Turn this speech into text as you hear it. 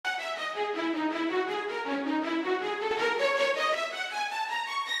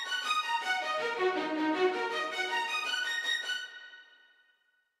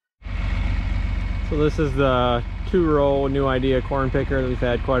So this is the 2-row New Idea corn picker that we've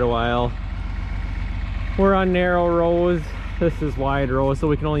had quite a while. We're on narrow rows. This is wide row, so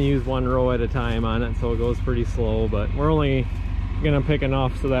we can only use 1 row at a time on it, so it goes pretty slow, but we're only gonna pick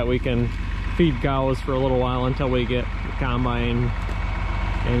enough so that we can feed cows for a little while until we get the combine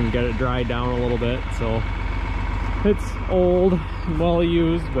and get it dried down a little bit. So it's old, well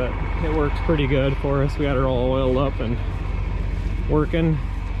used, but it works pretty good for us. We got it all oiled up and working.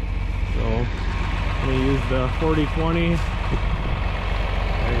 So I'm gonna use the 40-20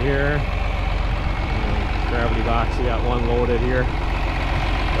 right here. And gravity box, we got 1 loaded here.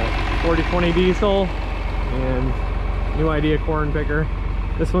 40-20 diesel and New Idea corn picker.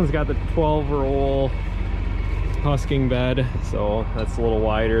 This one's got the 12-roll husking bed, so that's a little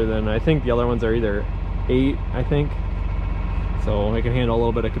wider than, I think the other ones are either 8, I think. So it can handle a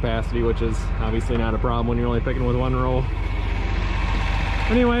little bit of capacity, which is obviously not a problem when you're only picking with 1 row.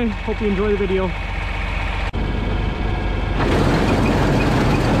 Anyway, hope you enjoy the video.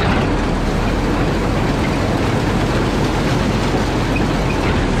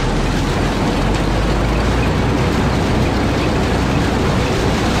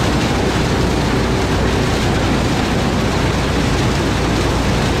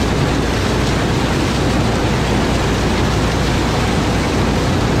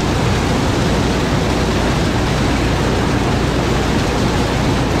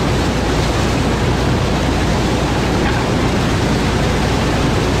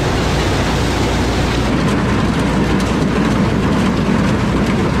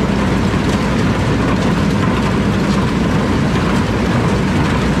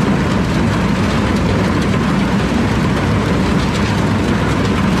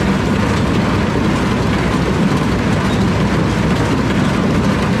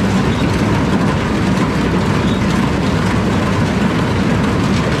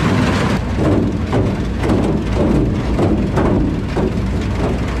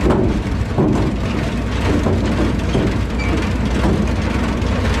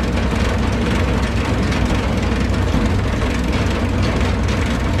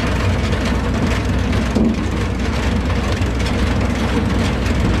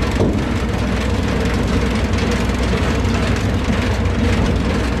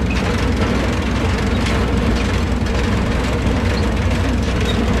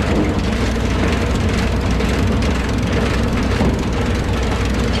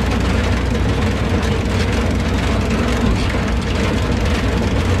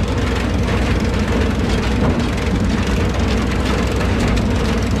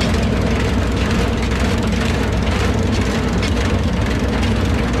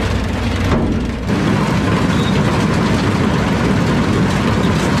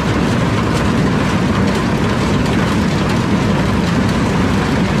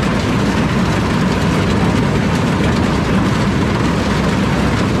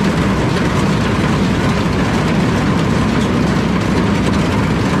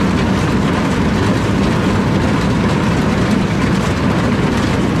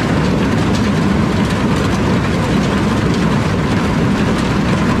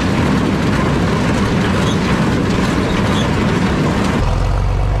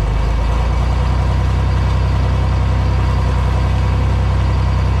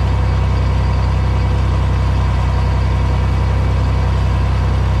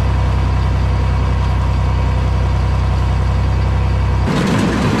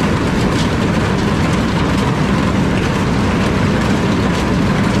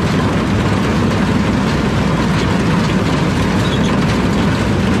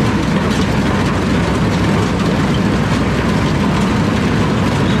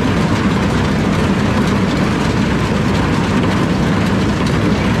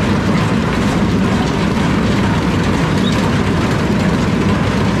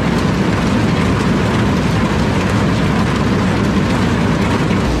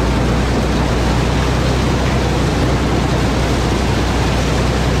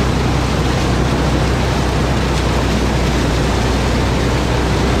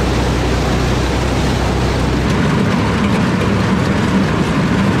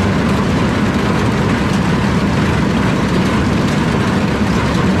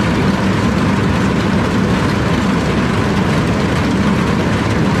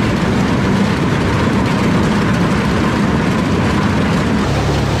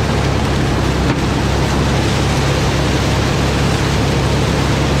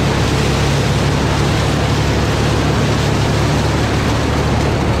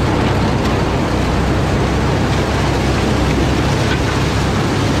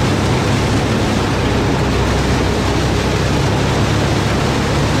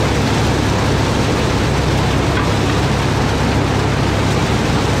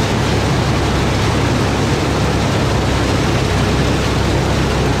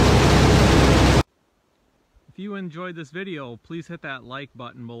 enjoyed this video, please hit that like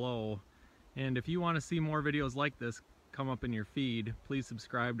button below. And if you want to see more videos like this come up in your feed, please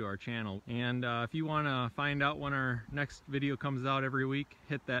subscribe to our channel. And if you want to find out when our next video comes out every week,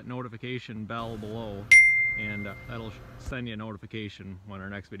 hit that notification bell below, and that'll send you a notification when our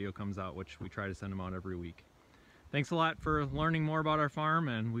next video comes out, which we try to send them out every week. Thanks a lot for learning more about our farm,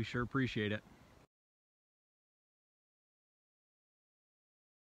 and we sure appreciate it.